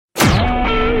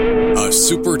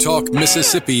SuperTalk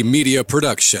Mississippi media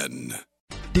production.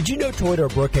 Did you know Toyota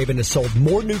of Brookhaven has sold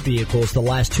more new vehicles the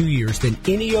last 2 years than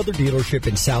any other dealership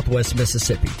in Southwest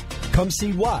Mississippi? Come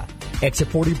see why. Exit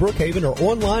 40 Brookhaven or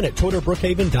online at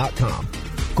ToyotaBrookhaven.com.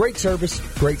 Great service,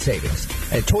 great savings.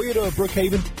 At Toyota of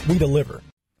Brookhaven, we deliver.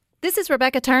 This is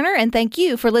Rebecca Turner, and thank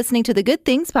you for listening to the Good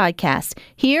Things Podcast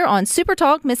here on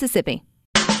SuperTalk Mississippi.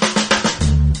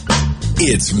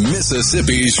 It's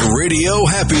Mississippi's Radio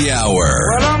Happy Hour.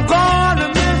 Well, I'm going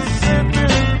to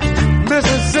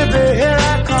Mississippi, here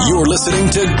I come. You're listening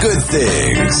to Good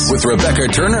Things with Rebecca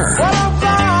Turner. Well, I'm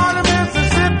going to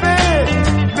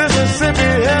Mississippi,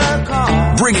 here I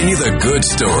come. Bringing you the good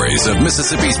stories of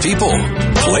Mississippi's people,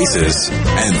 places,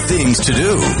 and things to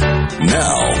do.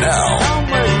 Now,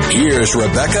 here's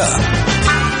Rebecca.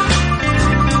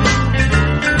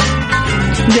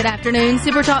 Good afternoon,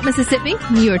 Super Talk Mississippi.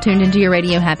 You are tuned into your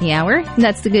Radio Happy Hour.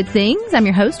 That's the Good Things. I'm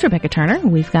your host, Rebecca Turner.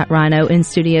 We've got Rhino in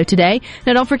studio today.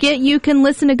 Now, don't forget, you can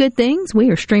listen to Good Things. We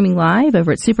are streaming live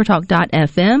over at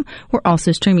supertalk.fm. We're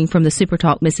also streaming from the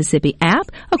Supertalk Mississippi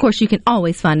app. Of course, you can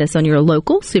always find us on your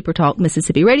local Supertalk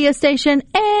Mississippi radio station,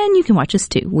 and you can watch us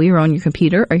too. We are on your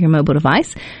computer or your mobile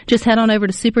device. Just head on over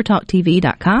to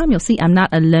supertalktv.com. You'll see I'm not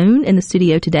alone in the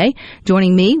studio today.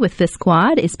 Joining me with this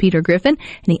squad is Peter Griffin,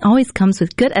 and he always comes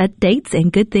with good updates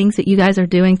and good things that you guys are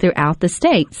doing throughout the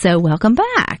state. So welcome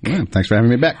back. Yeah, thanks for having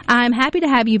me back. I'm happy to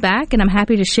have you back, and I'm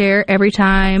happy to share every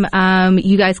time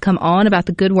you guys come on about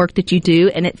the good work that you do.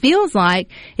 And it feels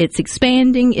like it's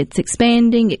expanding,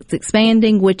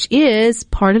 which is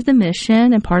part of the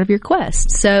mission and part of your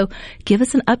quest. So give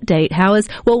us an update.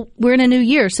 We're in a new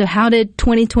year, so how did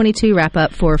 2022 wrap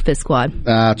up for Fifth Squad?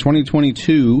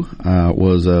 2022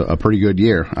 was a pretty good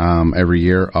year. Every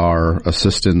year our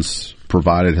assistance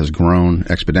provided has grown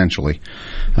exponentially.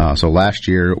 So last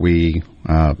year we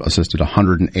assisted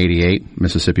 188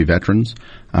 Mississippi veterans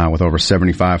with over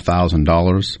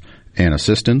 $75,000 in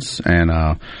assistance.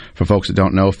 And for folks that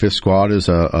don't know, Fifth Squad is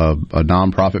a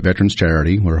nonprofit veterans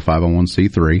charity. We're a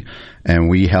 501c3, and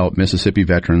we help Mississippi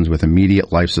veterans with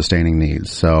immediate life-sustaining needs.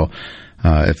 So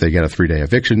if they get a 3-day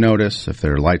eviction notice, if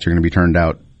their lights are going to be turned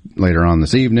out later on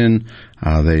this evening,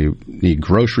 they need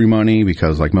grocery money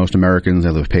because, like most Americans,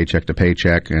 they live paycheck to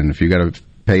paycheck, and if you got to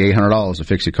pay $800 to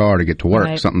fix your car to get to work,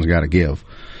 right, something's got to give.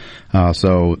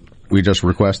 So we just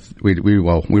require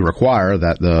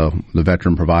that the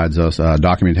veteran provides us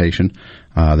documentation,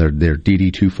 their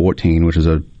DD-214, which is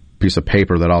a piece of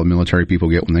paper that all the military people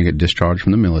get when they get discharged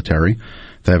from the military.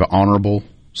 They have an honorable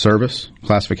service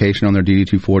classification on their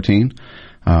DD-214.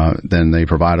 Then they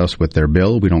provide us with their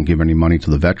bill. We don't give any money to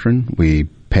the veteran. We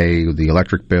pay the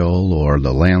electric bill or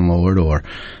the landlord, or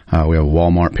we have a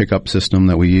Walmart pickup system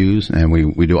that we use, and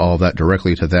we do all of that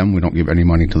directly to them. We don't give any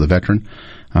money to the veteran.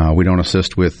 We don't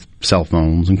assist with cell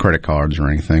phones and credit cards or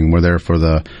anything. We're there for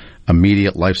the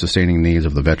immediate life-sustaining needs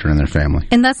of the veteran and their family.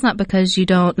 And that's not because you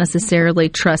don't necessarily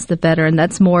trust the veteran.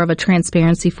 That's more of a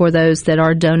transparency for those that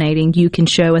are donating. You can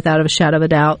show without a shadow of a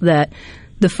doubt that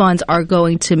the funds are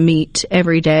going to meet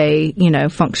everyday,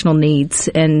 functional needs,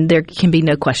 and there can be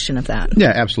no question of that.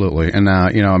 Yeah, absolutely. And,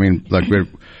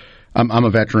 I'm a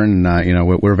veteran,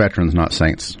 we're veterans, not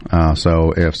saints.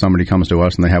 So if somebody comes to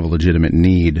us and they have a legitimate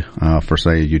need for,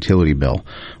 say, a utility bill,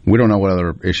 we don't know what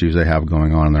other issues they have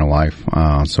going on in their life.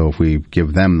 So if we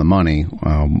give them the money,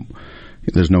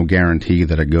 there's no guarantee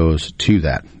that it goes to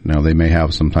that. They may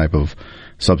have some type of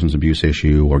substance abuse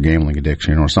issue or gambling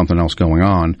addiction or something else going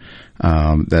on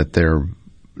that they're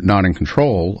not in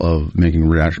control of making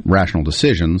rational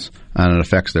decisions, and it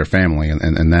affects their family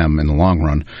and them in the long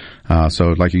run.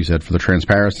 So like you said, for the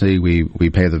transparency, we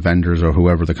pay the vendors or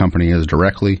whoever the company is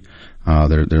directly.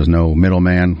 There's no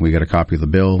middleman. We get a copy of the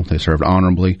bill. They served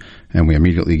honorably, and we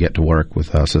immediately get to work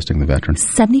with assisting the veteran.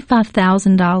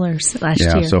 $75,000 last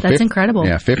year. So that's incredible.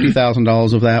 Yeah,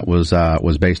 $50,000 of that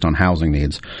was based on housing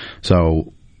needs.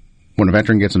 So when a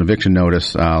veteran gets an eviction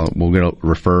notice, we'll get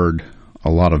referred a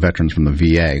lot of veterans from the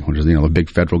VA, which is the big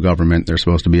federal government. They're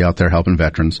supposed to be out there helping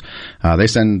veterans. They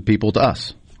send people to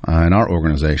us in our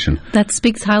organization. That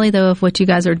speaks highly, though, of what you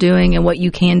guys are doing and what you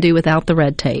can do without the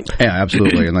red tape. Yeah,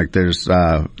 absolutely. And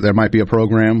there might be a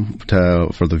program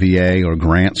for the VA or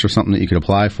grants or something that you could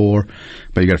apply for,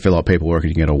 but you got to fill out paperwork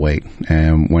and you got to wait.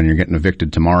 And when you're getting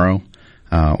evicted tomorrow,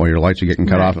 or your lights are getting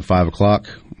cut off at 5 o'clock,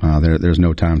 there's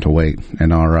no time to wait.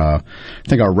 And I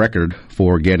think our record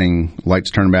for getting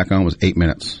lights turned back on was 8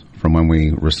 minutes from when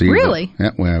we received Really?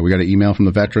 it. Yeah, we got an email from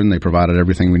the veteran. They provided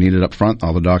everything we needed up front,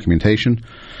 all the documentation,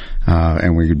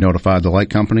 and we notified the light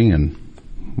company and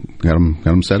got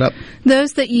them set up.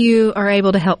 Those that you are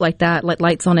able to help like that, like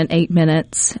lights on in 8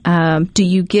 minutes, do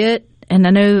you get and I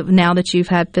know now that you've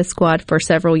had Fifth Squad for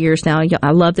several years now,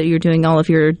 I love that you're doing all of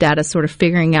your data, sort of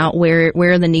figuring out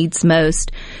where the needs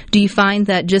most. Do you find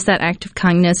that just that act of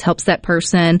kindness helps that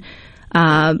person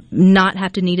not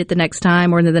have to need it the next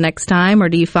time or the next time, or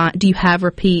do you have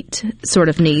repeat sort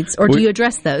of needs, or do you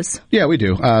address those? Yeah, we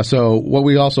do. So what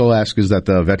we also ask is that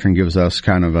the veteran gives us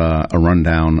kind of a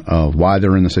rundown of why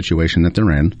they're in the situation that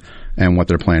they're in and what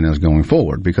their plan is going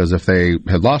forward. Because if they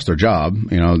had lost their job,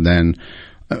 then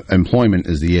employment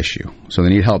is the issue. So they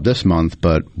need help this month,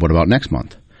 but what about next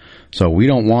month? So we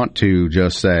don't want to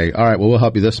just say, all right, well, we'll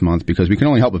help you this month, because we can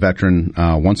only help a veteran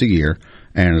once a year,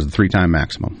 and it's a 3-time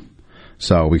maximum.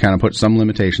 So we kind of put some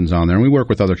limitations on there, and we work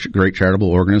with other great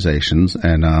charitable organizations.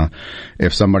 And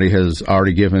if somebody has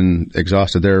already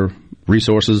exhausted their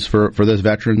resources for this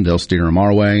veteran, they'll steer them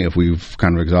our way. If we've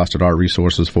kind of exhausted our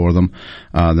resources for them,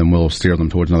 then we'll steer them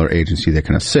towards another agency that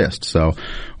can assist. So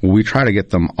we try to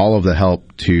get them all of the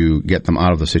help to get them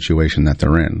out of the situation that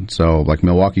they're in. So like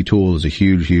Milwaukee Tool is a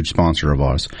huge, huge sponsor of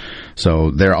ours. So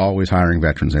they're always hiring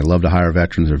veterans. They love to hire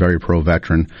veterans. They're very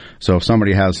pro-veteran. So if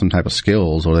somebody has some type of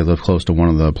skills, or they live close to one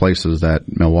of the places that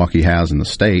Milwaukee has in the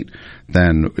state,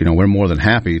 then we're more than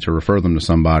happy to refer them to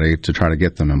somebody to try to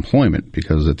get them employment,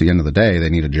 because at the end of the day, they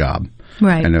need a job.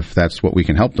 Right. And if that's what we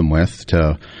can help them with,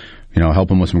 to help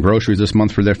them with some groceries this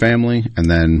month for their family, and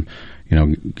then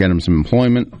get them some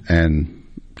employment and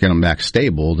get them back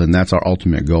stable, then that's our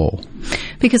ultimate goal.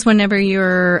 Because whenever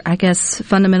your,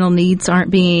 fundamental needs aren't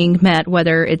being met,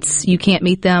 whether it's you can't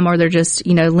meet them or they're just,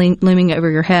 looming over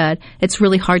your head, it's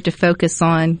really hard to focus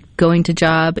on going to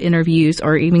job interviews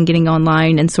or even getting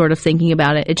online and sort of thinking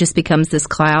about it. It just becomes this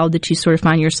cloud that you sort of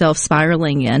find yourself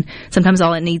spiraling in. Sometimes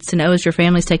all it needs to know is your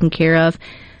family's taken care of.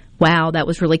 Wow, that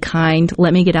was really kind.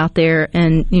 Let me get out there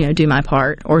and, do my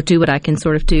part, or do what I can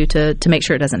sort of do to make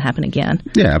sure it doesn't happen again.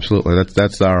 Yeah, absolutely.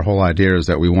 That's our whole idea, is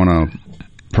that we want to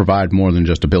provide more than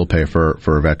just a bill pay for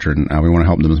a veteran. We want to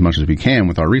help them as much as we can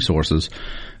with our resources.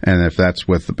 And if that's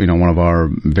with, one of our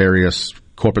various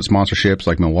corporate sponsorships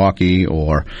like Milwaukee,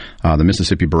 or the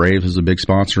Mississippi Braves is a big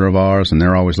sponsor of ours, and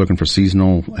they're always looking for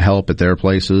seasonal help at their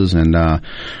places. And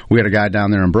we had a guy down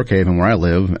there in Brookhaven where I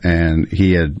live, and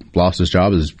he had lost his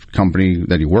job. His company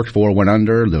that he worked for went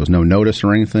under. There was no notice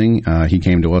or anything. He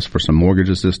came to us for some mortgage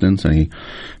assistance, and he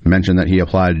mentioned that he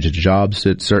applied to jobs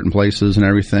at certain places and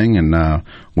everything. And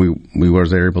we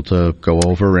was able to go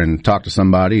over and talk to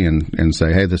somebody and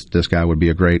say, hey, this guy would be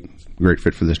a great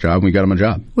fit for this job, and we got him a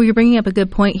job. Well, you're bringing up a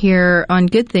good point here on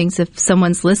good things. If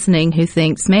someone's listening who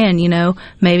thinks, man,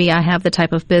 maybe I have the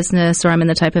type of business, or I'm in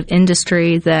the type of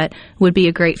industry that would be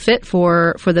a great fit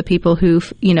for the people who,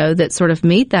 that sort of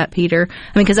meet that, Peter.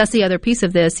 Because that's the other piece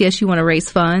of this. Yes, you want to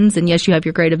raise funds, and yes, you have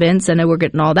your great events. I know we're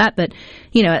getting all that, but,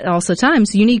 at also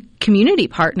times you need community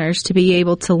partners to be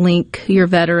able to link your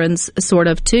veterans sort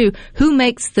of to. Who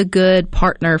makes the good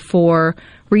partner for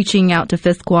reaching out to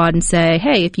Fifth Squad and say,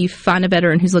 hey, if you find a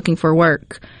veteran who's looking for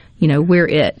work, we're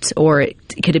it, or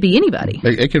could it be anybody?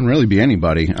 It can really be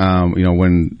anybody.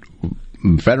 When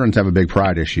veterans have a big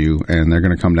pride issue, and they're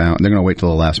going to come down, they're going to wait till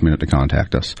the last minute to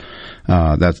contact us.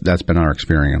 That's been our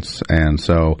experience. And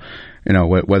so,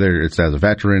 whether it's as a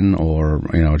veteran or,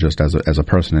 just as a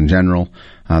person in general,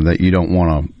 that you don't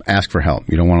want to ask for help.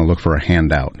 You don't want to look for a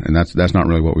handout. And that's not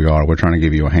really what we are. We're trying to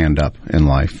give you a hand up in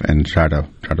life and try to.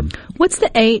 What's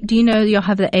the age? Do you know you'll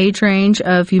have the age range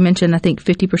of, you mentioned, I think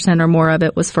 50% or more of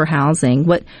it was for housing.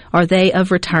 What are they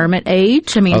of retirement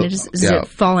age? Does it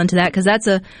fall into that? Because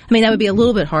that would be a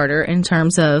little bit harder in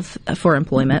terms of for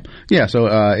employment. Yeah. So,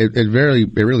 it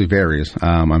really varies.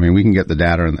 We can get the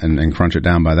data and crunch it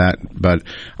down by that. But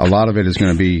a lot of it is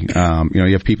going to be,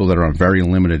 you have people that are on very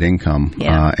limited income,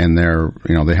 and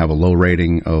they have a low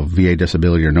rating of VA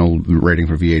disability or no rating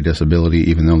for VA disability,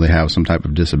 even though they have some type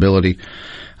of disability.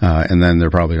 And then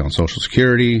they're probably on Social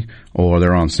Security, or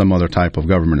they're on some other type of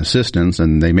government assistance,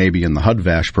 and they may be in the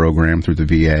HUD-VASH program through the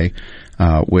VA,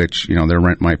 which, their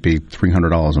rent might be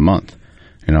 $300 a month.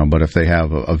 But if they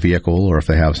have a vehicle, or if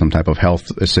they have some type of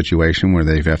health situation where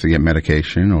they have to get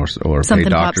medication or pay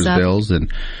doctor's bills,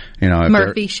 and if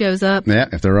Murphy shows up. Yeah,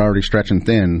 if they're already stretching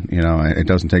thin, it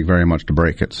doesn't take very much to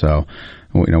break it. So,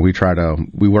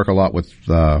 we work a lot with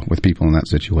people in that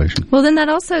situation. Well, then that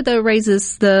also though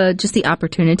raises the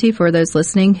opportunity for those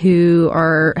listening who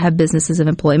have businesses of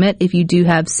employment. If you do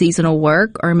have seasonal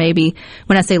work, or maybe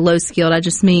when I say low skilled, I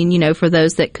just mean, for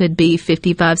those that could be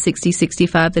 55, 60,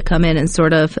 65 to come in and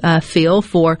sort of feel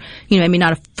for, maybe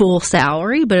not a full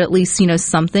salary, but at least,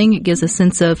 something. It gives a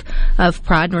sense of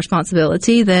pride and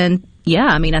responsibility. Then yeah,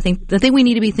 I mean, I think we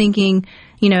need to be thinking,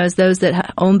 you know, as those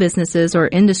that own businesses or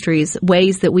industries,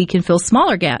 ways that we can fill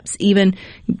smaller gaps. Even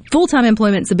full-time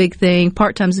employment's a big thing,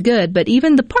 part-time's good, but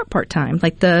even the part-time,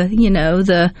 like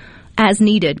the as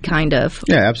needed kind of.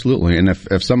 Yeah, absolutely. And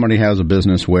if somebody has a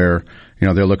business where, you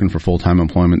know, they're looking for full-time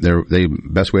employment, the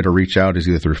best way to reach out is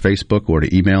either through Facebook or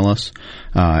to email us,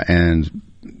 and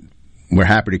we're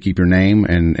happy to keep your name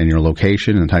and your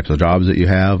location and the types of jobs that you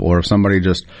have. Or if somebody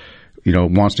just, you know,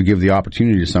 wants to give the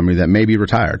opportunity to somebody that may be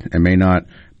retired and may not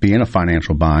be in a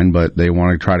financial bind, but they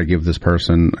want to try to give this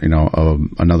person, you know,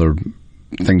 another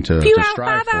thing to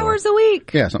strive 5 for. hours a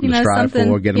week. Yeah, something to strive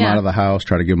for, get them out of the house,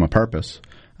 try to give them a purpose.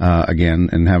 Again,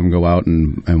 and have them go out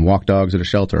and walk dogs at a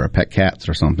shelter or pet cats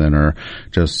or something, or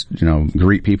just, you know,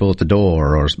 greet people at the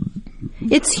door. Or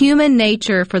it's human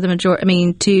nature for the majority, I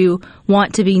mean, to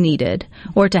want to be needed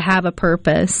or to have a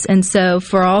purpose. And so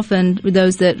for often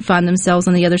those that find themselves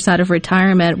on the other side of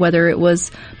retirement, whether it was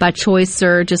by choice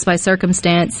or just by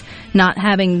circumstance, not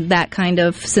having that kind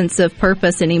of sense of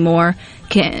purpose anymore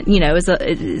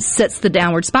it sets the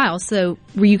downward spiral. So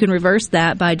you can reverse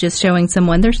that by just showing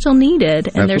someone they're still needed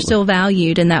and they're still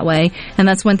valued in that way. And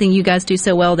that's one thing you guys do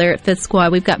so well there at Fifth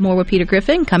Squad. We've got more with Peter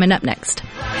Griffin coming up next.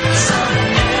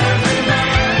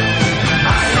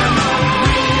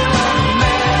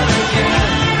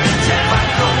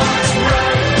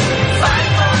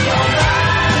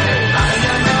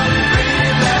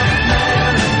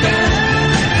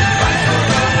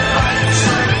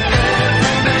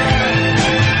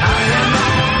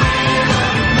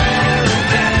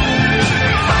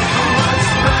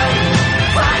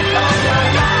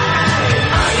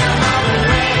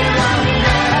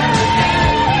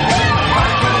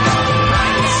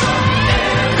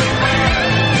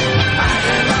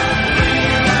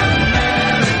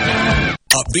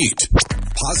 Upbeat,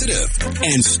 positive,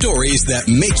 and stories that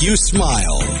make you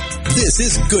smile. This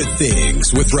is Good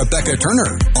Things with Rebecca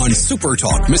Turner on Super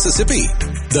Talk Mississippi,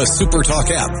 the Super Talk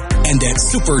app, and at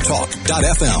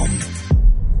supertalk.fm.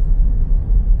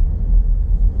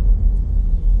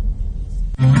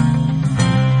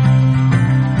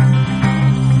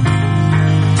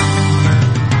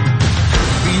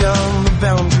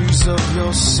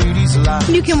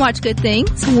 You can watch Good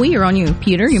Things. We are on your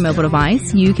computer, your mobile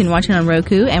device. You can watch it on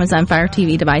Roku, Amazon Fire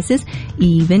TV devices,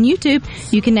 even YouTube.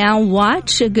 You can now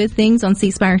watch Good Things on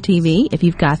C Spire TV. If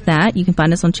you've got that, you can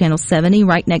find us on Channel 70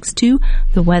 right next to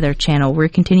the Weather Channel. We're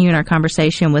continuing our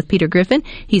conversation with Peter Griffin.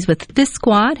 He's with Fifth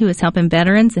Squad, who is helping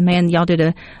veterans. And man, y'all did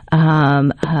a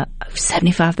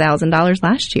 $75,000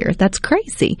 last year. That's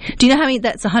crazy. Do you know how many?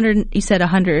 That's 100. You said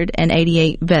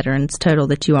 188 veterans total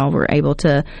that you all were able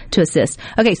to assist.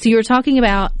 Okay, so you were talking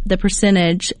about the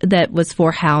percentage that was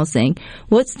for housing.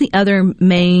 What's the other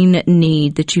main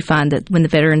need that you find that when the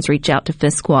veterans reach out to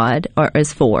Fifth Squad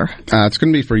is for? It's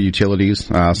going to be for utilities.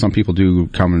 Some people do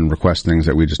come and request things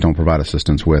that we just don't provide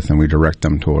assistance with, and we direct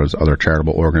them towards other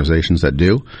charitable organizations that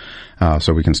do.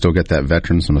 So we can still get that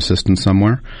veteran some assistance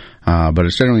somewhere. But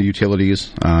it's generally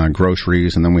utilities,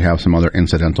 groceries, and then we have some other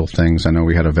incidental things. I know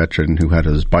we had a veteran who had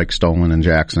his bike stolen in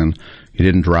Jackson. He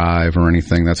didn't drive or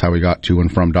anything. That's how we got to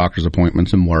and from doctor's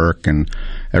appointments and work and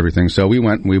everything. So we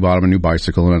went and we bought him a new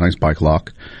bicycle and a nice bike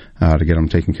lock to get him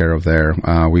taken care of there.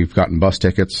 We've gotten bus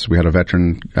tickets. We had a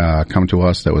veteran come to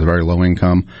us that was very low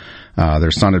income.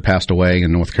 Their son had passed away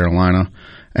in North Carolina,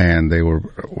 and they were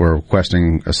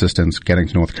requesting assistance getting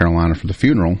to North Carolina for the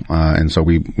funeral. And so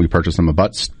we purchased them a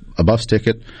bus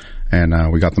ticket,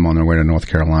 and we got them on their way to North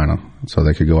Carolina so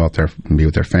they could go out there and be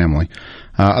with their family.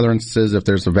 Other instances, if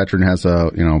there's a veteran has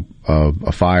a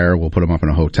a fire, we'll put them up in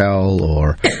a hotel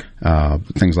or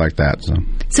things like that.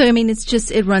 So I mean,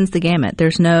 it runs the gamut.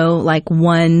 There's no like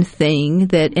one thing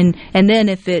that, and then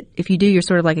if you do, you're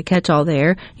sort of like a catch-all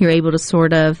there. You're able to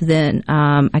sort of then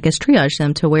I guess triage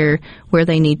them to where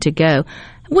they need to go.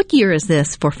 What year is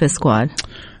this for Fifth Squad?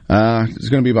 It's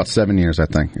going to be about 7 years, I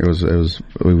think. It was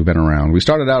we've been around. We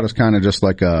started out as kind of just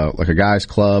like a guys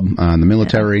club in the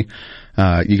military.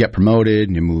 You get promoted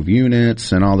and you move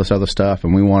units and all this other stuff,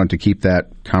 and we wanted to keep that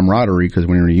camaraderie because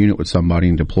when you're in a unit with somebody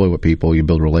and deploy with people, you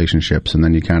build relationships, and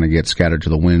then you kind of get scattered to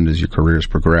the wind as your careers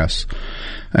progress.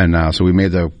 And so we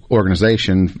made the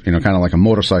organization, kind of like a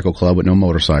motorcycle club with no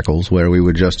motorcycles, where we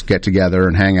would just get together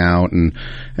and hang out and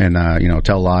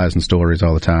tell lies and stories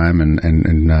all the time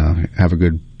and have a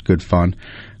good fun.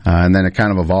 And then it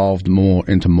kind of evolved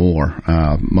into more.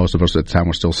 Most of us at the time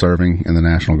were still serving in the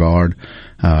National Guard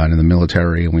and in the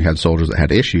military, and we had soldiers that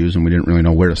had issues, and we didn't really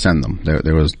know where to send them.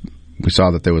 We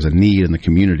saw that there was a need in the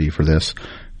community for this.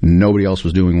 Nobody else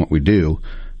was doing what we do,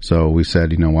 so we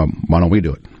said, why don't we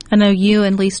do it? I know you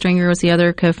and Lee Stringer was the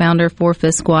other co-founder for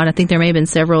Fifth Squad. I think there may have been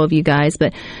several of you guys,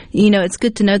 but it's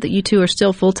good to know that you two are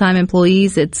still full-time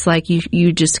employees. It's like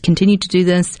you just continue to do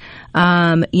this,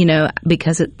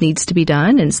 because it needs to be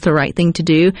done and it's the right thing to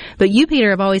do. But you, Peter,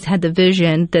 have always had the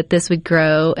vision that this would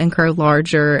grow and grow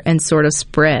larger and sort of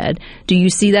spread. Do you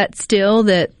see that still,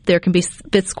 that there can be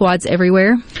Fifth Squads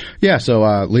everywhere? Yeah, so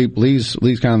Lee's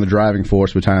kind of the driving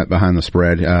force behind the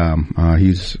spread.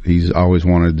 He's always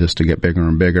wanted this to get bigger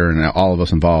and bigger, and all of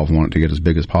us involved want it to get as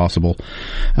big as possible.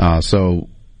 So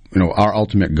our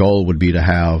ultimate goal would be to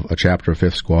have a chapter of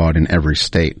Fifth Squad in every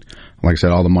state. Like I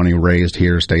said, all the money raised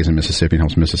here stays in Mississippi and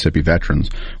helps Mississippi veterans.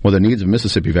 Well, the needs of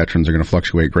Mississippi veterans are going to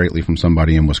fluctuate greatly from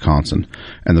somebody in Wisconsin,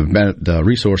 and the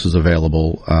resources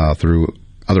available through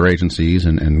other agencies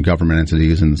and government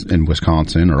entities in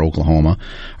Wisconsin or Oklahoma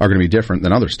are going to be different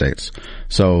than other states.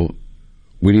 So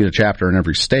we need a chapter in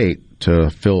every state to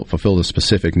fulfill the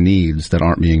specific needs that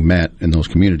aren't being met in those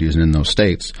communities and in those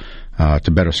states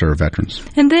to better serve veterans.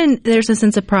 And then there's a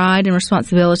sense of pride and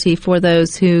responsibility for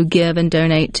those who give and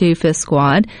donate to Fifth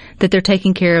Squad, that they're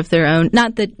taking care of their own.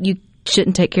 Not that you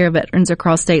shouldn't take care of veterans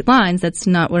across state lines. That's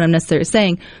not what I'm necessarily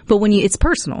saying. But when it's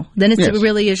personal, then it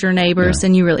really is your neighbors,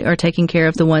 and you really are taking care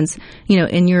of the ones,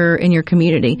 in your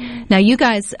community. Now, you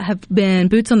guys have been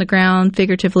boots on the ground,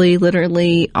 figuratively,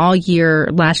 literally, all year,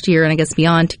 last year, and I guess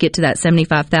beyond, to get to that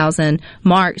 75,000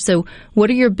 mark. So what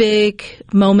are your big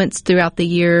moments throughout the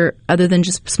year, other than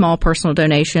just small personal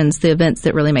donations, the events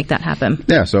that really make that happen?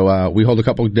 Yeah, so we hold a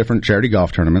couple of different charity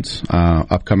golf tournaments.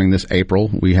 Upcoming this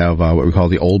April, we have what we call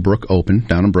the Old Brook Open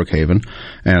down in Brookhaven,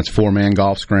 and it's 4-man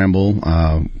golf scramble.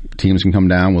 Teams can come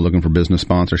down. We're looking for business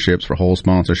sponsorships, for whole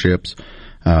sponsorships.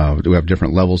 We have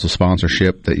different levels of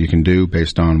sponsorship that you can do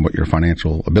based on what your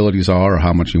financial abilities are or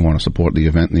how much you want to support the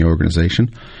event and the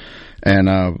organization.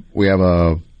 And we have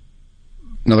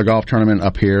another golf tournament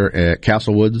up here at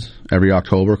Castlewoods every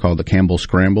October called the Campbell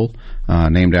Scramble,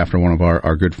 named after one of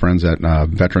our good friends, that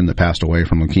veteran that passed away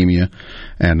from leukemia,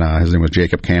 and his name was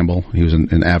Jacob Campbell. He was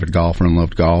an avid golfer and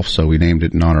loved golf, so we named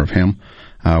it in honor of him.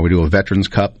 We do a Veterans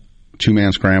Cup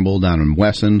 2-man scramble down in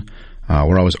Wesson.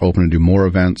 We're always open to do more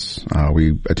events.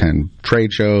 We attend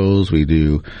trade shows. We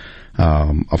do,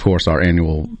 of course, our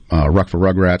annual Ruck for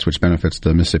Rugrats, which benefits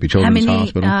the Mississippi Children's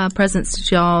Hospital. How many presents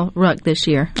did y'all ruck this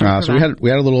year? So we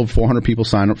had a little 400 people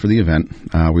sign up for the event.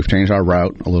 We've changed our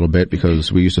route a little bit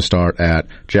because we used to start at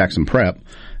Jackson Prep,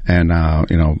 and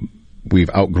we've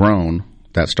outgrown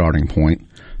that starting point.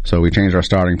 So we changed our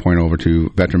starting point over to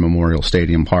Veteran Memorial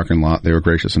Stadium parking lot. They were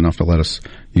gracious enough to let us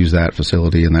use that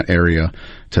facility in that area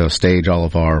to stage all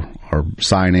of our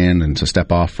sign-in and to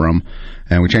step off from.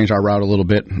 And we changed our route a little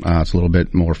bit. It's a little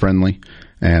bit more friendly.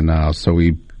 And so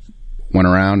we went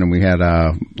around and we had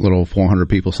a little 400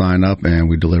 people sign up, and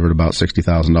we delivered about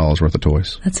 $60,000 worth of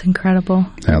toys. That's incredible.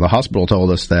 Yeah, the hospital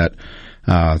told us that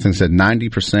I think said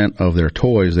 90% of their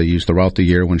toys they use throughout the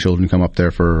year when children come up there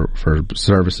for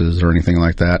services or anything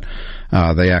like that.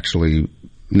 They actually,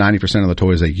 90% of the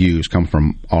toys they use come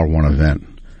from our one event.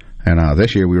 And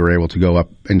this year we were able to go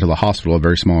up into the hospital. A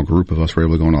very small group of us were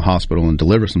able to go into the hospital and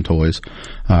deliver some toys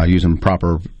using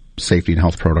proper safety and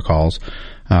health protocols.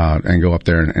 And go up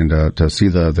there and to see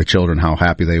the children, how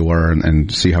happy they were, and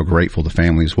see how grateful the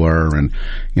families were. And,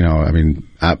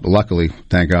 luckily,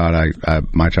 thank God,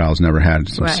 my child's never had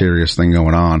some serious thing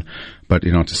going on. But,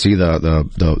 to see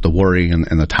the worry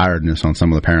and the tiredness on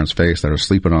some of the parents' face that are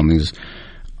sleeping on these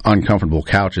uncomfortable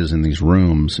couches in these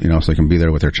rooms, so they can be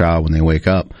there with their child when they wake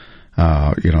up.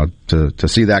 To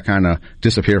see that kind of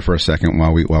disappear for a second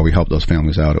while we help those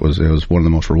families out, it was one of the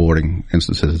most rewarding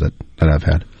instances that I've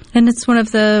had. And it's one of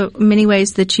the many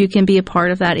ways that you can be a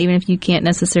part of that, even if you can't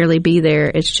necessarily be there.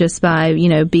 It's just by,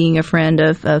 being a friend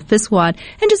of Fifth Squad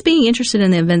and just being interested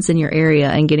in the events in your area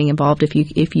and getting involved if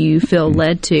you feel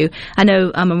led to. I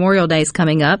know Memorial Day is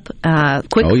coming up.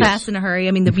 Quick, fast, in a hurry.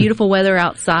 I mean, the beautiful weather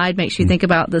outside makes you think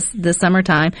about the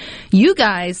summertime. You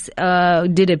guys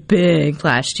did it big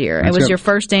last year. It was your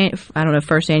first, I don't know if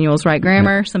first annual is right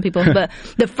grammar, some people, but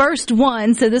the first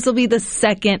one. So this will be the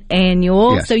second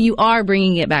annual. Yes. So you are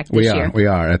bringing it back. We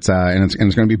are. It's and it's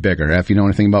going to be bigger. If you know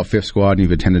anything about Fifth Squad and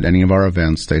you've attended any of our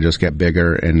events, they just get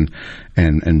bigger and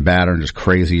badder and just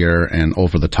crazier and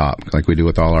over the top, like we do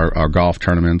with all our golf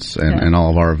tournaments and all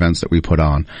of our events that we put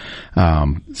on.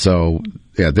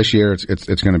 This year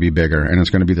it's going to be bigger, and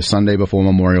it's going to be the Sunday before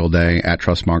Memorial Day at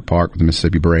Trustmark Park with the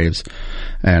Mississippi Braves.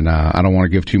 And I don't want to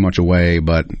give too much away,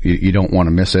 but you don't want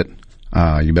to miss it.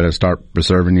 You better start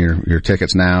reserving your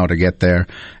tickets now to get there.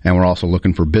 And we're also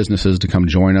looking for businesses to come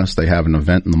join us. They have an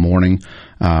event in the morning.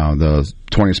 The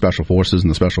 20 Special Forces and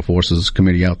the Special Forces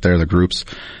Committee out there, the groups,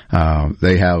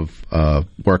 they have a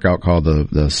workout called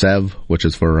the SEV, which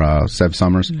is for Sev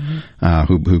Summers,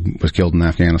 who was killed in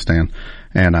Afghanistan.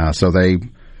 And so they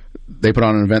put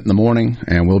on an event in the morning,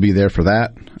 and we'll be there for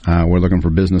that. We're looking for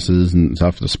businesses and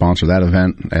stuff to sponsor that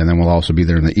event, and then we'll also be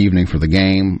there in the evening for the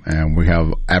game. And we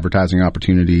have advertising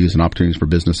opportunities and opportunities for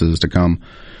businesses to come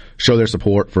show their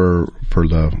support for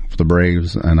the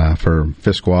Braves and for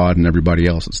Fifth Squad and everybody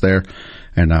else that's there,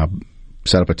 and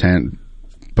set up a tent,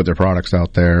 put their products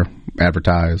out there,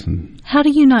 advertise. And how do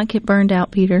you not get burned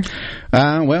out, Peter?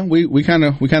 Well, we kind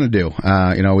of do.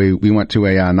 We went to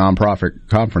a nonprofit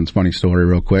conference. Funny story,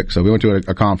 real quick. So we went to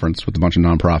a conference with a bunch of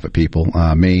nonprofit people.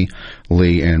 Me,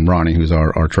 Lee, and Ronnie, who's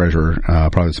our treasurer,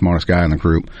 probably the smartest guy in the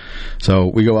group. So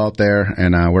we go out there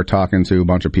and we're talking to a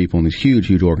bunch of people in these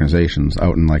huge organizations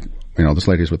out in this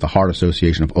lady's with the Heart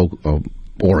Association of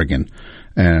Oregon.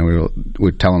 And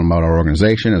we're telling them about our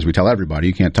organization, as we tell everybody.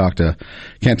 You can't talk to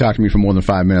me for more than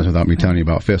 5 minutes without me telling you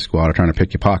about Fifth Squad or trying to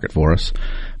pick your pocket for us.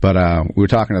 But we were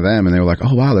talking to them, and they were like,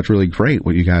 "Oh wow, that's really great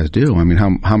what you guys do. I mean,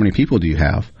 how many people do you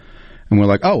have?" And we're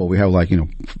like, "Oh well, we have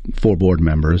 4 board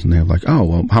members." And they're like, "Oh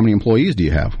well, how many employees do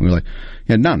you have?" And we're like,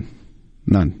 "Yeah, none."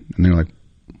 And they're like,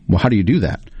 "Well, how do you do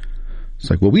that?" It's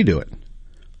like, "Well, we do it."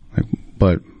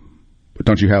 But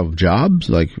don't you have jobs?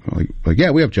 Like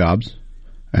yeah, we have jobs.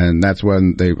 And that's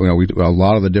when a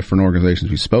lot of the different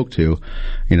organizations we spoke to,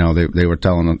 they were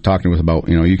talking to us about,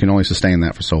 you can only sustain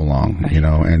that for so long,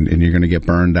 and you're going to get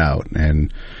burned out.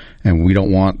 And we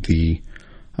don't want the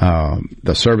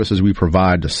services we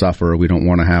provide to suffer. We don't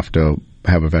want to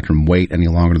have a veteran wait any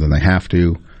longer than they have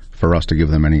to for us to give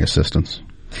them any assistance.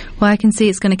 Well, I can see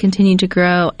it's going to continue to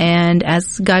grow, and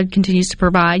as God continues to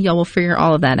provide, y'all will figure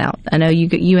all of that out. I know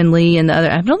you and Lee and the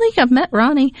other. I don't think I've met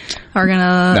Ronnie. Are going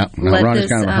to let Ronnie's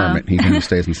this. Kind of a hermit. He kind of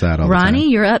stays inside all the time. Ronnie,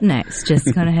 you're up next.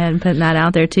 Just going ahead and putting that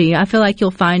out there to you. I feel like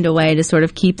you'll find a way to sort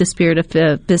of keep the spirit of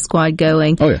Fifth Squad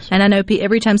going. Oh yes. And I know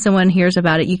every time someone hears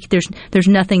about it, there's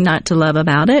nothing not to love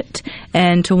about it,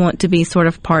 and to want to be sort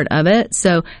of part of it.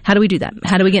 So how do we do that?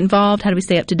 How do we get involved? How do we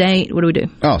stay up to date? What do we do?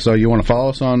 Oh, so you want to follow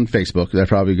us on Facebook? That's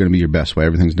probably going to be your best way.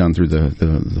 Everything's done through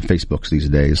the Facebooks these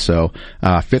days. So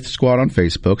Fifth Squad on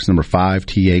Facebook. It's number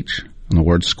 5TH and the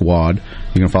word squad.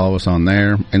 You can follow us on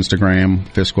there. Instagram,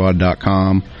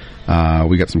 fifthsquad.com.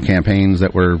 We got some campaigns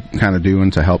that we're kind of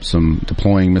doing to help some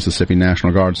deploying Mississippi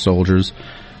National Guard soldiers.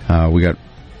 We got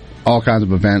all kinds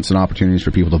of events and opportunities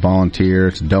for people to volunteer,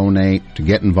 to donate, to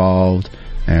get involved.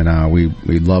 And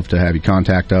we'd love to have you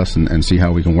contact us and see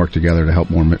how we can work together to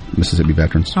help more Mississippi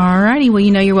veterans. All righty. Well,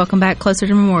 you're welcome back closer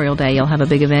to Memorial Day. You'll have a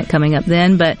big event coming up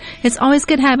then. But it's always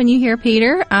good having you here,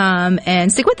 Peter.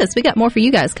 And stick with us. We got more for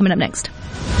you guys coming up next.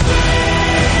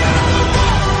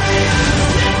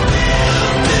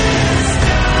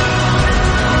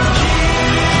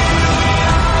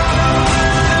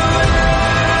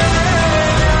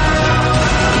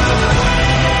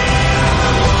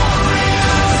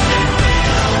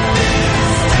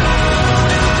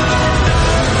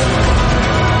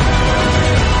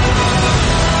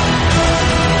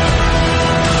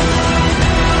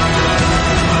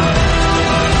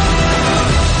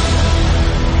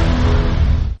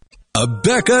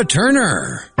 Rebecca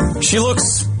Turner. She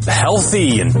looks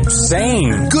healthy and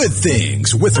sane. Good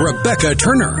Things with Rebecca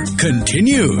Turner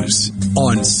continues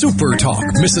on Super Talk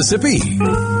Mississippi.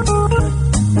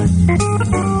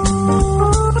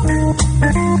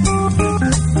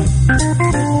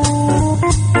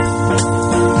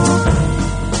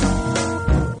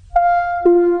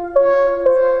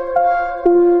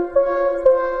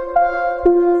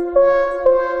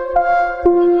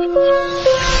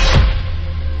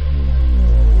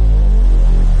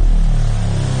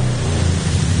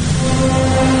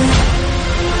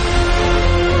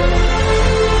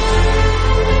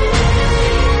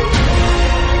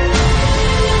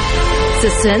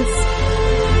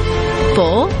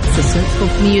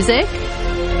 Suspenseful music.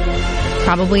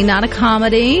 Probably not a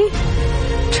comedy.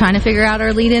 Trying to figure out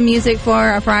our lead-in music for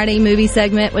our Friday movie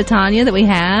segment with Tanya that we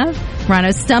have.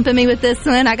 Rhino's stumping me with this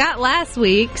one. I got last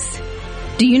week's.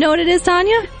 Do you know what it is,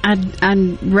 Tanya?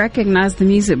 I recognize the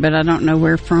music, but I don't know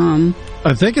where from.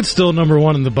 I think it's still number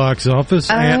 1 in the box office,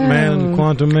 Ant-Man and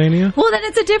Quantumania. Well, then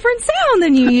it's a different sound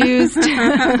than you used.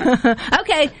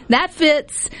 Okay, that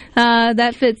fits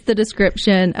the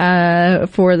description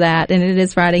for that. And it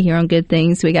is Friday here on Good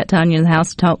Things. We got Tanya in the house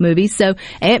to talk movies. So,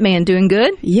 Ant-Man doing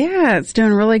good? Yeah, it's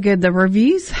doing really good. The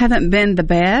reviews haven't been the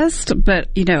best, but,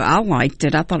 I liked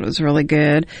it. I thought it was really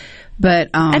good.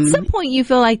 But at some point, you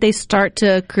feel like they start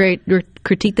to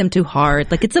critique them too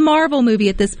hard. Like, it's a Marvel movie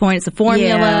at this point. It's a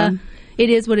formula. Yeah. It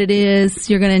is what it is.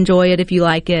 You're going to enjoy it if you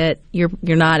like it. You're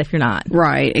not if you're not.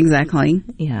 Right, exactly.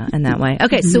 Yeah, in that way.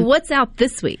 Okay, so what's out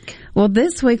this week? Well,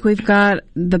 this week we've got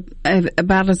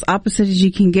about as opposite as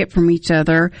you can get from each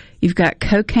other. You've got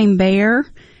Cocaine Bear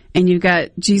and you've got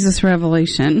Jesus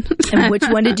Revolution. And which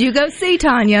one did you go see,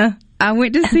 Tanya? I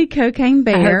went to see Cocaine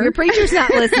Bear. I hope your preacher's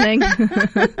not listening.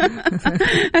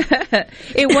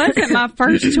 It wasn't my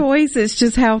first choice. It's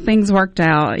just how things worked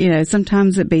out. You know,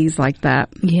 sometimes it bees like that.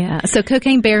 Yeah. So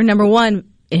Cocaine Bear, number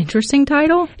one, interesting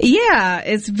title. Yeah,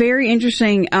 it's very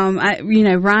interesting.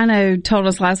 Rhino told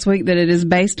us last week that it is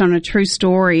based on a true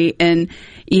story and,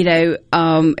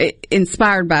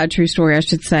 inspired by a true story, I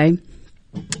should say,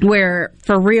 where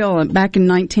for real, back in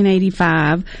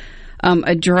 1985,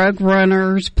 a drug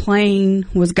runner's plane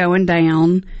was going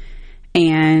down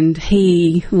and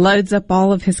he loads up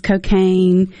all of his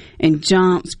cocaine and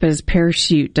jumps, but his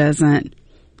parachute doesn't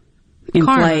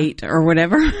inflate or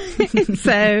whatever.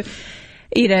 So,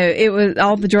 it was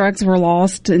all the drugs were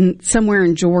lost somewhere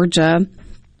in Georgia,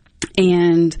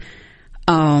 and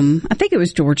I think it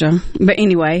was Georgia. But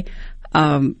anyway,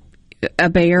 a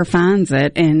bear finds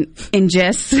it and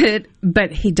ingests it,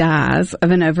 but he dies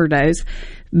of an overdose.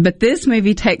 But this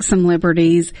movie takes some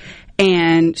liberties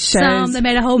and shows... They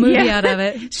made a whole movie out of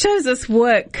it. Shows us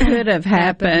what could have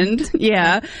happened.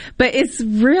 Yeah. But it's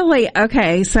really...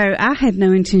 Okay, so I had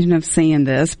no intention of seeing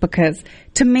this because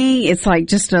to me it's like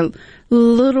just a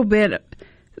little bit,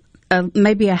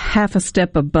 maybe a half a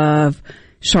step above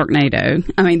Sharknado.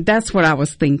 I mean, that's what I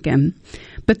was thinking.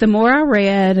 But the more I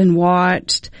read and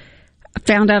watched... I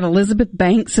found out Elizabeth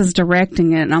Banks is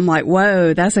directing it, and I'm like,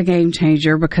 whoa, that's a game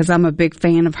changer because I'm a big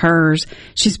fan of hers.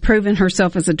 She's proven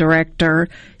herself as a director.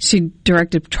 She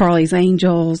directed Charlie's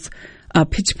Angels,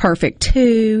 Pitch Perfect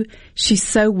 2. She's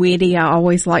so witty. I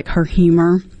always like her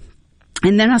humor.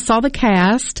 And then I saw the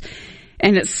cast,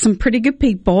 and it's some pretty good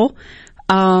people.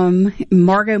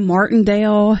 Margot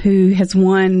Martindale, who has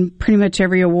won pretty much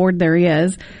every award there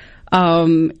is.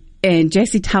 And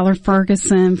Jesse Tyler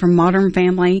Ferguson from Modern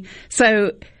Family.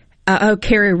 So,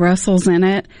 Kerry Russell's in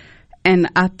it. And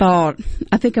I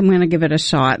think I'm going to give it a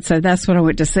shot. So that's what I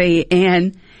went to see.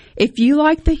 And if you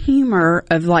like the humor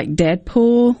of like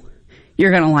Deadpool, you're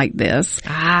going to like this.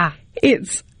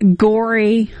 It's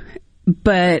gory,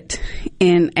 but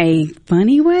in a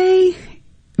funny way.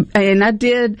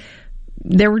 And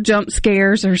there were jump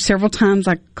scares. There were several times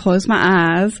I closed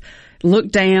my eyes,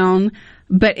 looked down.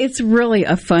 But it's really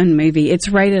a fun movie. It's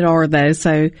rated R, though,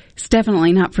 so it's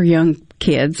definitely not for young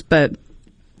kids, but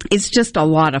it's just a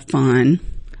lot of fun.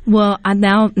 Well,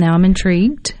 now I'm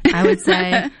intrigued. I would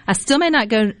say I still may not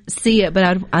go see it, but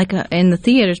I'd in the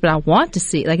theaters. But I want to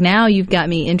see it. Like now, you've got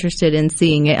me interested in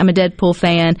seeing it. I'm a Deadpool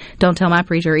fan. Don't tell my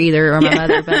preacher either or my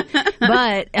mother.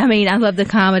 But I mean, I love the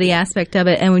comedy aspect of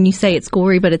it. And when you say it's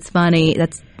gory but it's funny,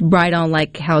 that's right on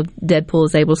like how Deadpool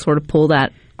is able to sort of pull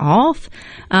that off,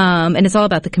 and it's all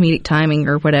about the comedic timing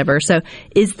or whatever. So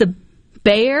is the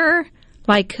bear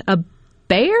like a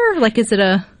bear? Like, is it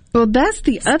a... Well, that's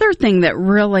the other thing that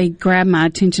really grabbed my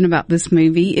attention about this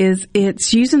movie is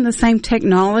it's using the same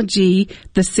technology,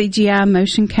 the CGI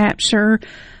motion capture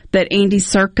that Andy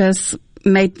Serkis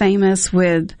made famous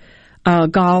with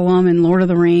Gollum and Lord of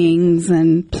the Rings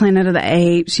and Planet of the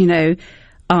Apes.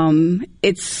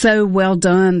 It's so well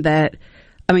done that,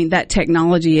 that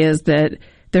technology is that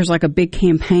there's like a big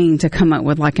campaign to come up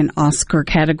with like an Oscar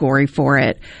category for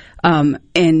it.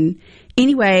 And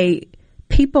anyway,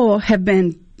 people have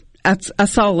been, I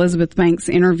saw Elizabeth Banks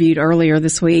interviewed earlier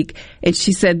this week, and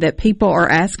she said that people are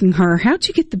asking her, how'd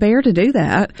you get the bear to do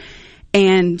that?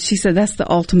 And she said that's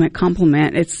the ultimate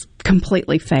compliment. It's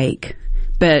completely fake,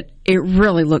 but it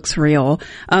really looks real.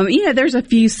 There's a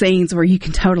few scenes where you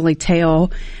can totally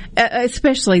tell,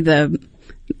 especially the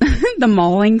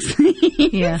mauling scene.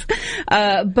 Yeah.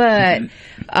 But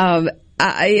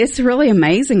it's really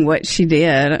amazing what she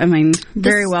did.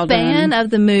 Very well done. The span of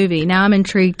the movie. Now I'm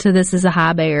intrigued to this is a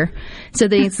high bear. So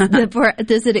does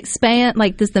it expand?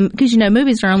 Like, because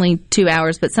movies are only 2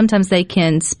 hours, but sometimes they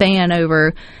can span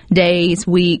over days,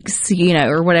 weeks,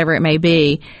 or whatever it may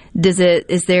be. Is it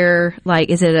a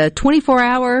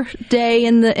 24-hour day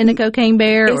in a Cocaine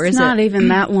Bear? Or is not even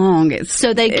that long.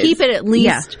 So they keep it at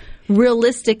least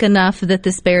realistic enough that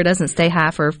this bear doesn't stay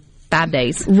high for 5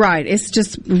 days. Right. It's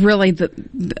just really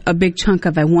a big chunk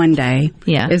of a one day.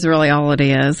 Yeah. Is really all it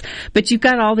is. But you've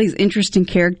got all these interesting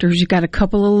characters. You've got a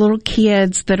couple of little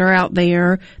kids that are out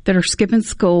there that are skipping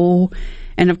school.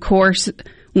 And of course,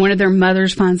 one of their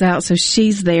mothers finds out, so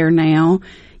she's there now.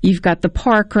 You've got the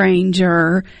park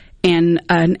ranger and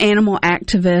an animal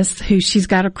activist who she's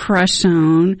got a crush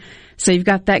on. So you've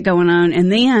got that going on.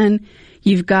 And then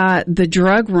you've got the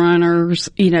drug runners,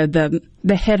 the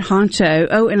head honcho.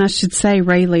 Oh, and I should say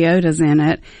Ray Liotta's in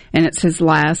it, and it's his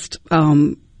last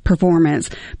performance.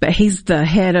 But he's the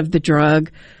head of the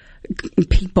drug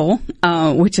people,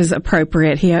 which is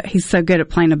appropriate. He's so good at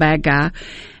playing a bad guy.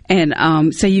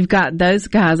 And so you've got those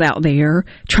guys out there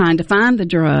trying to find the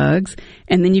drugs,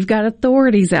 and then you've got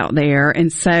authorities out there.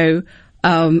 And so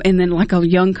and then like a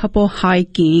young couple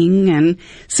hiking, and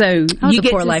so that was a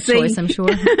poor life choice, I'm sure.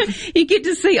 You get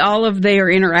to see all of their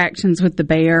interactions with the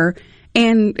bear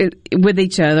and with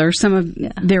each other. Some of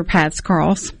their paths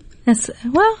cross.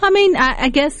 Well, I mean, I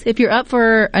guess if you're up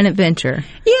for an adventure.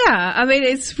 Yeah, I mean,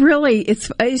 it's really, it's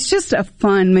just a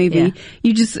fun movie. Yeah.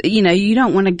 You just, you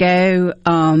don't want to go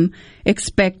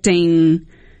expecting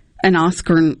an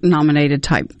Oscar-nominated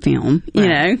type film.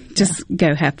 Just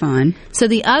go have fun. So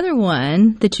the other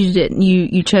one that you didn't,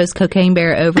 you chose Cocaine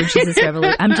Bear over Jesus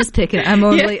Revolution. I'm just picking.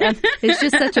 It's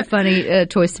just such a funny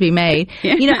choice to be made.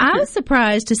 Yeah. I was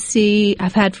surprised to see.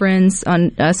 I've had friends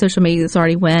on social media that's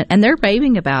already went, and they're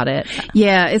raving about it.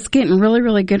 Yeah, it's getting really,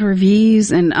 really good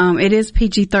reviews, and it is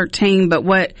PG-13. But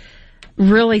what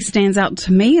really stands out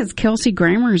to me is Kelsey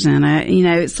Grammer's in it.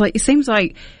 It seems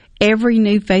like every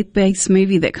new faith-based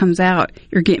movie that comes out,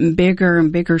 you're getting bigger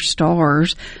and bigger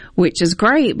stars, which is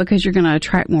great because you're going to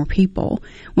attract more people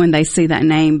when they see that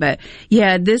name. But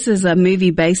yeah, this is a movie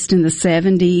based in the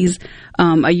 70s,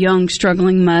 a young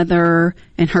struggling mother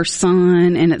and her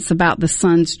son, and it's about the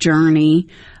son's journey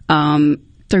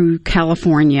through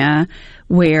California,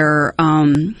 where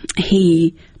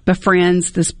he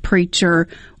befriends this preacher,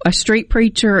 a street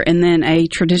preacher, and then a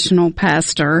traditional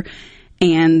pastor,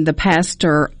 and the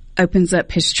pastor opens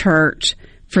up his church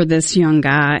for this young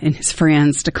guy and his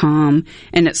friends to come,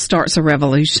 and it starts a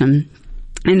revolution.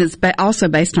 And it's also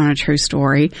based on a true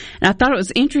story. And I thought it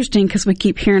was interesting because we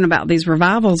keep hearing about these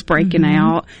revivals breaking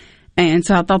out, and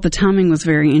so I thought the timing was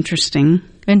very interesting.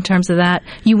 In terms of that,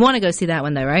 you want to go see that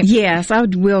one though, right? Yes, I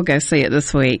will go see it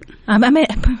this week.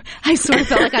 I sort of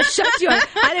felt like I shut you.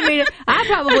 I didn't mean to. I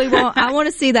probably won't. I want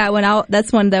to see that one.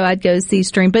 That's one though I'd go see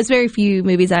stream. But it's very few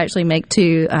movies I actually make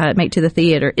to the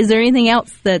theater. Is there anything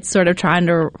else that's sort of trying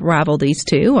to rival these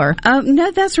two? Or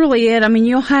no, that's really it. I mean,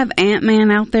 you'll have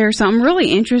Ant-Man out there, so I'm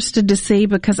really interested to see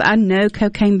because I know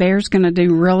Cocaine Bear's going to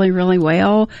do really, really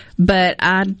well, but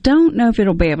I don't know if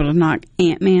it'll be able to knock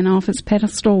Ant-Man off its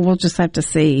pedestal. We'll just have to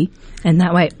see. And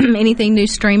that way, anything new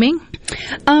streaming?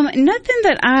 Nothing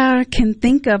that I can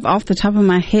think of off the top of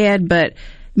my head, but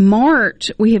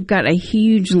March, we have got a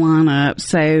huge lineup.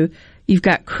 So you've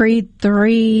got Creed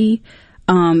 3.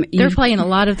 They're playing a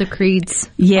lot of the Creeds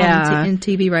in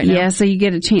TV right now. Yeah, so you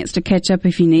get a chance to catch up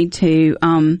if you need to.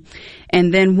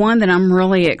 And then one that I'm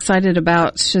really excited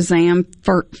about, Shazam!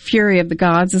 Fury of the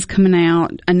Gods is coming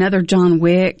out. Another John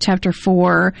Wick, Chapter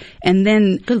 4. And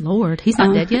then... Good Lord, he's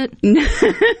not dead yet?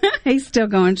 He's still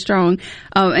going strong.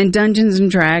 And Dungeons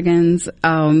and Dragons.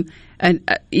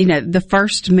 The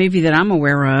first movie that I'm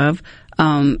aware of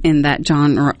in that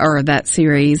genre or that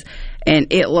series. And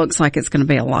it looks like it's going to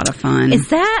be a lot of fun. Is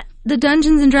that the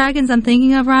Dungeons and Dragons I'm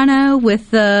thinking of, Rhino, with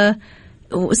the...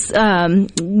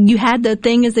 you had the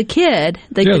thing as a kid.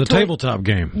 The tabletop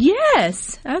game.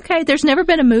 Yes. Okay. There's never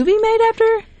been a movie made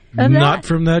after Not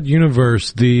from that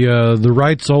universe. The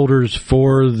rights holders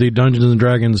for the Dungeons and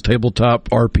Dragons tabletop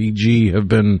RPG have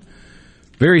been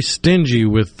very stingy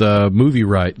with movie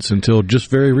rights until just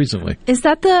very recently. Is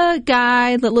that the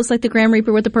guy that looks like the Grim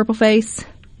Reaper with the purple face?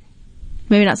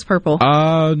 Maybe not purple.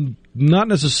 Not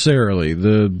necessarily.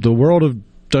 The world of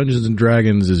Dungeons and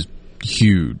Dragons is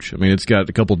huge. I mean, it's got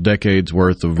a couple decades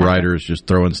worth of writers just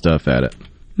throwing stuff at it.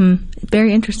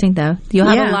 Very interesting, though. You'll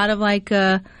have a lot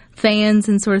of fans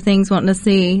and sort of things wanting to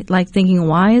see, thinking,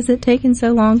 why is it taking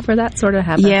so long for that sort of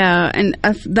happen? Yeah, and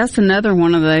that's another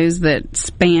one of those that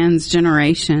spans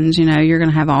generations. You're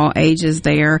going to have all ages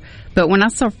there. But when I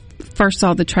first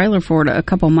saw the trailer for it a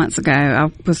couple months ago, I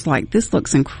was like, this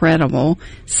looks incredible.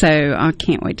 So I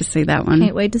can't wait to see that one.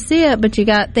 Can't wait to see it, but you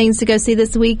got things to go see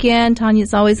this weekend. Tanya,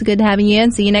 it's always good having you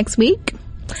in. See you next week.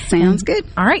 Sounds good.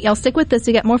 All right, y'all stick with us.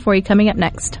 We got more for you coming up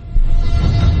next.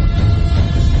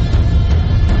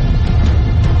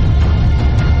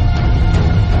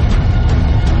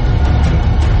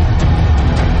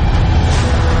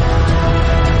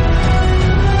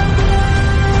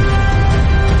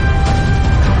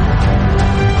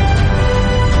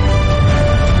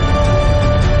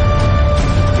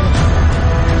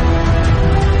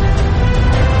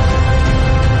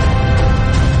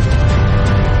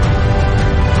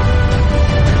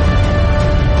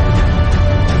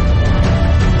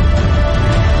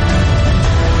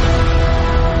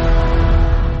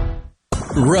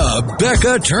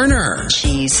 Rebecca Turner.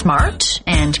 She's smart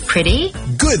and pretty.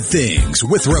 Good Things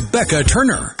with Rebecca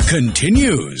Turner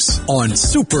continues on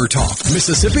Super Talk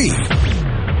Mississippi.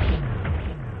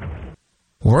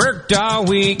 Worked all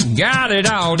week, got it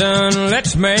all done.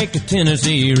 Let's make the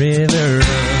Tennessee River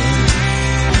run.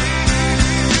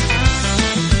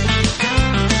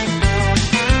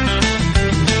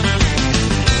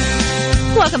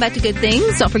 Welcome back to Good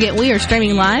Things. Don't forget, we are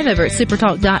streaming live over at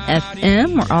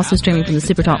supertalk.fm. We're also streaming from the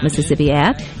Supertalk Mississippi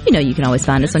app. You know you can always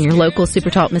find us on your local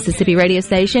Supertalk Mississippi radio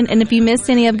station. And if you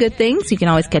missed any of Good Things, you can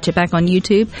always catch it back on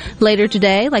YouTube later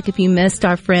today. Like if you missed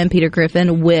our friend Peter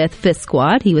Griffin with Fifth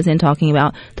Squad, he was in talking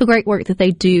about the great work that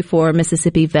they do for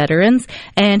Mississippi veterans.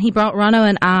 And he brought Rhino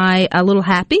and I a little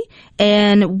happy.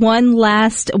 And one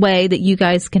last way that you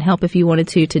guys can help if you wanted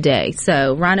to today.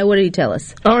 So, Rhino, what did he tell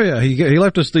us? Oh, yeah. He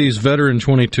left us these Veteran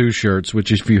 22 shirts,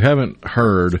 which if you haven't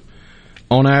heard,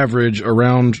 on average,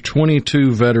 around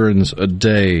 22 veterans a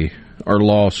day are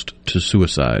lost to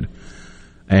suicide.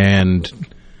 And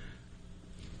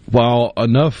while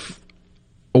enough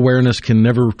awareness can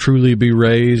never truly be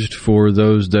raised for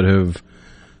those that have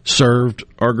served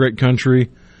our great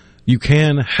country, you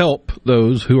can help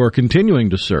those who are continuing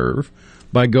to serve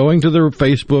by going to their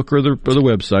Facebook or the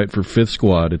website for Fifth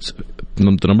Squad. It's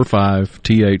the number 5,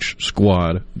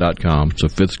 thsquad.com. So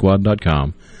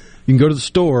fifthsquad.com. You can go to the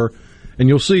store and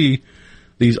you'll see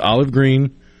these olive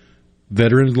green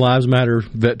Veterans Lives Matter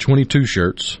Vet 22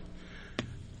 shirts.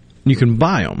 You can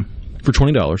buy them for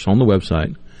 $20 on the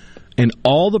website. And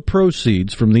all the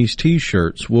proceeds from these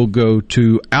T-shirts will go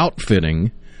to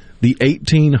outfitting the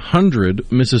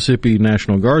 1,800 Mississippi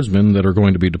National Guardsmen that are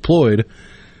going to be deployed.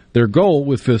 Their goal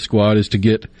with Fifth Squad is to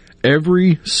get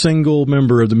every single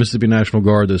member of the Mississippi National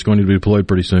Guard that's going to be deployed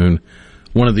pretty soon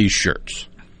one of these shirts.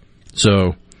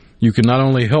 So you can not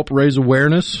only help raise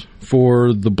awareness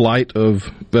for the blight of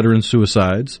veteran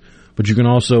suicides, but you can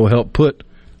also help put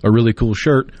a really cool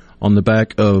shirt on the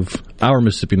back of our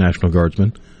Mississippi National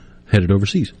Guardsmen headed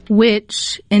overseas.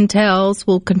 Which entails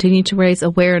we'll continue to raise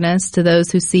awareness to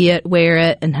those who see it, wear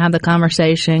it, and have the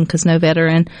conversation, because no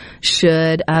veteran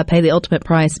should pay the ultimate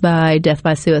price by death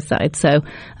by suicide. So,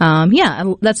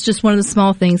 that's just one of the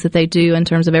small things that they do in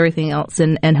terms of everything else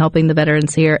and helping the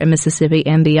veterans here in Mississippi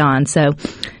and beyond. So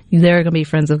they're going to be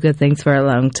friends with Good Things for a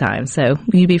long time. So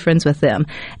you be friends with them.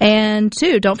 And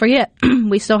two, don't forget,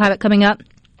 we still have it coming up.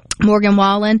 Morgan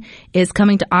Wallen is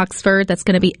coming to Oxford. That's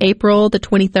going to be April the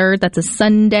 23rd. That's a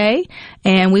Sunday.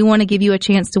 And we want to give you a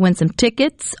chance to win some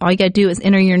tickets. All you got to do is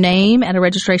enter your name at a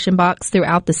registration box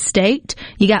throughout the state.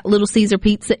 You got Little Caesar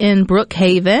Pizza in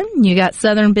Brookhaven. You got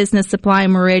Southern Business Supply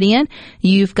in Meridian.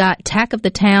 You've got Tack of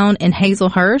the Town in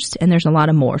Hazelhurst. And there's a lot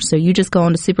of more. So you just go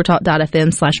on to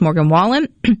supertalk.fm/Morgan Wallen.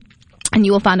 And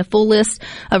you will find a full list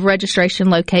of registration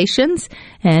locations.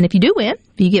 And if you do win,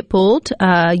 if you get pulled,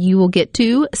 you will get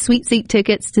 2 sweet seat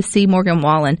tickets to see Morgan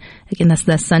Wallen. Again, that's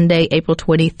the Sunday, April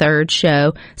 23rd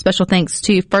show. Special thanks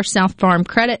to First South Farm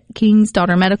Credit, King's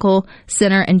Daughter Medical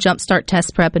Center, and Jumpstart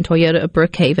Test Prep and Toyota of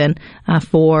Brookhaven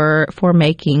for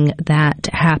making that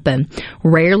happen.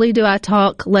 Rarely do I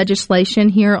talk legislation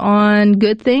here on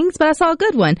Good Things, but I saw a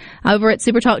good one. Over at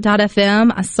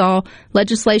supertalk.fm, I saw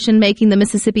legislation making the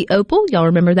Mississippi Opal. Y'all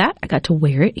remember that? I got to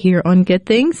wear it here on Good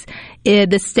Things.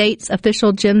 The state's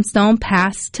official gemstone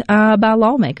passed by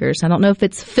lawmakers. I don't know if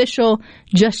it's official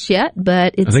just yet,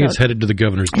 but I think it's headed to the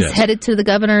governor's desk. It's headed to the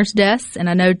governor's desk, and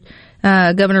I know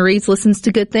Governor Reeves listens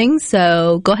to Good Things,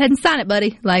 so go ahead and sign it,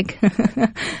 buddy.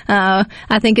 I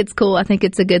think it's cool. I think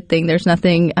it's a good thing. There's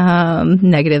nothing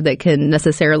negative that can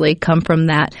necessarily come from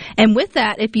that. And with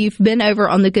that, if you've been over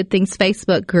on the Good Things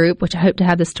Facebook group, which I hope to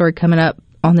have this story coming up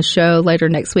on the show later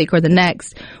next week or the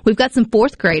next, we've got some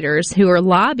 4th graders who are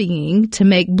lobbying to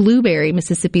make Blueberry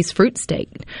Mississippi's fruit state.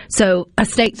 So a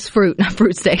state's fruit, not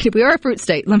fruit state. We are a fruit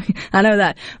state. I know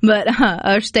that, but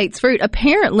our state's fruit.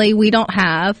 Apparently, we don't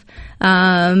have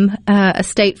a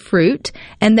state fruit,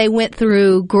 and they went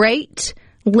through great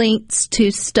lengths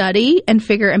to study and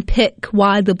figure and pick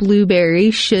why the blueberry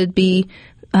should be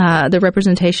the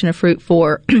representation of fruit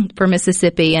for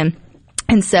Mississippi.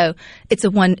 And so it's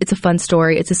a fun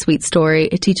story. It's a sweet story.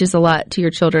 It teaches a lot to your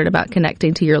children about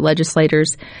connecting to your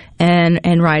legislators and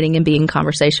writing and being in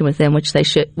conversation with them,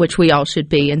 which we all should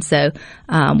be. And so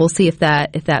we'll see if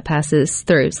that passes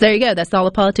through. So there you go. That's all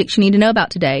the politics you need to know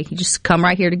about today. You just come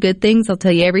right here to Good Things. I'll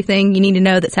tell you everything you need to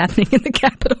know that's happening in the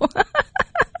Capitol.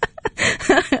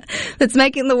 That's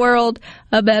making the world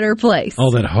a better place.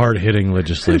 All that hard-hitting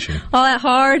legislation. All that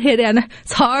hard-hitting.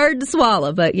 It's hard to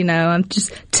swallow, but, I'm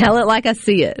just tell it like I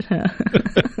see it.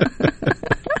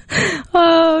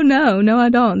 Oh, no. No, I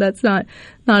don't. That's not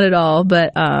at all.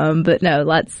 But no,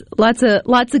 lots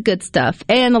of good stuff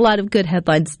and a lot of good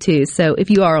headlines too. So if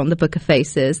you are on the Book of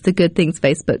Faces, the Good Things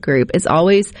Facebook group is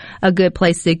always a good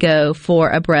place to go for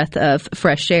a breath of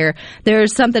fresh air.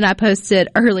 There's something I posted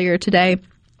earlier today.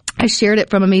 I shared it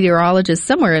from a meteorologist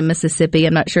somewhere in Mississippi.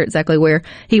 I'm not sure exactly where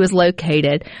he was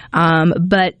located.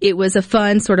 But it was a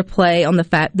fun sort of play on the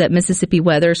fact that Mississippi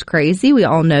weather's crazy. We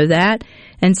all know that.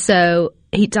 And so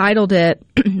he titled it,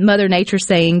 Mother Nature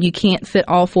Saying You Can't Fit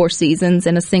All 4 Seasons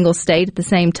in a Single State at the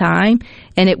Same Time.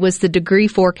 And it was the degree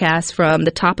forecast from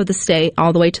the top of the state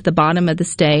all the way to the bottom of the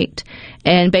state.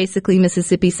 And basically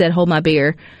Mississippi said, hold my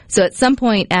beer. So at some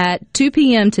point at 2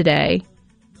 p.m. today,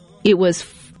 it was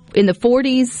in the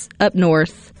 40s up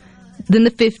north, then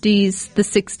the 50s, the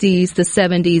 60s, the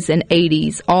 70s, and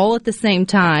 80s, all at the same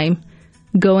time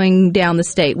going down the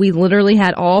state. We literally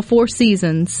had all 4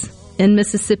 seasons in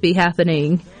Mississippi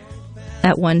happening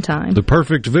at one time. The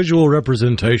perfect visual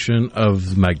representation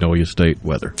of Magnolia State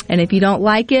weather. And if you don't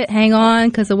like it, hang on,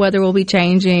 because the weather will be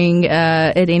changing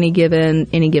at any given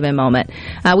moment.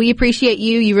 We appreciate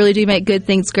you. You really do make Good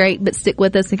Things great, but stick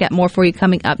with us. We got more for you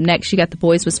coming up next. You got the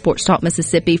boys with Sports Talk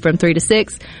Mississippi from 3 to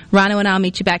 6. Rhino and I'll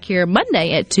meet you back here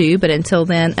Monday at 2. But until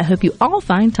then, I hope you all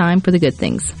find time for the good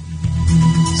things.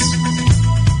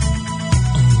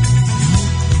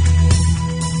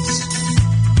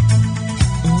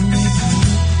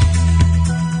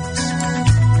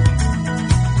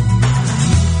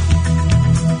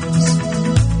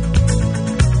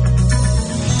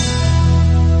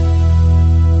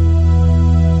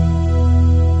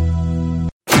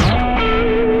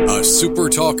 Super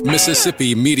Talk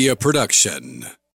Mississippi Media Production.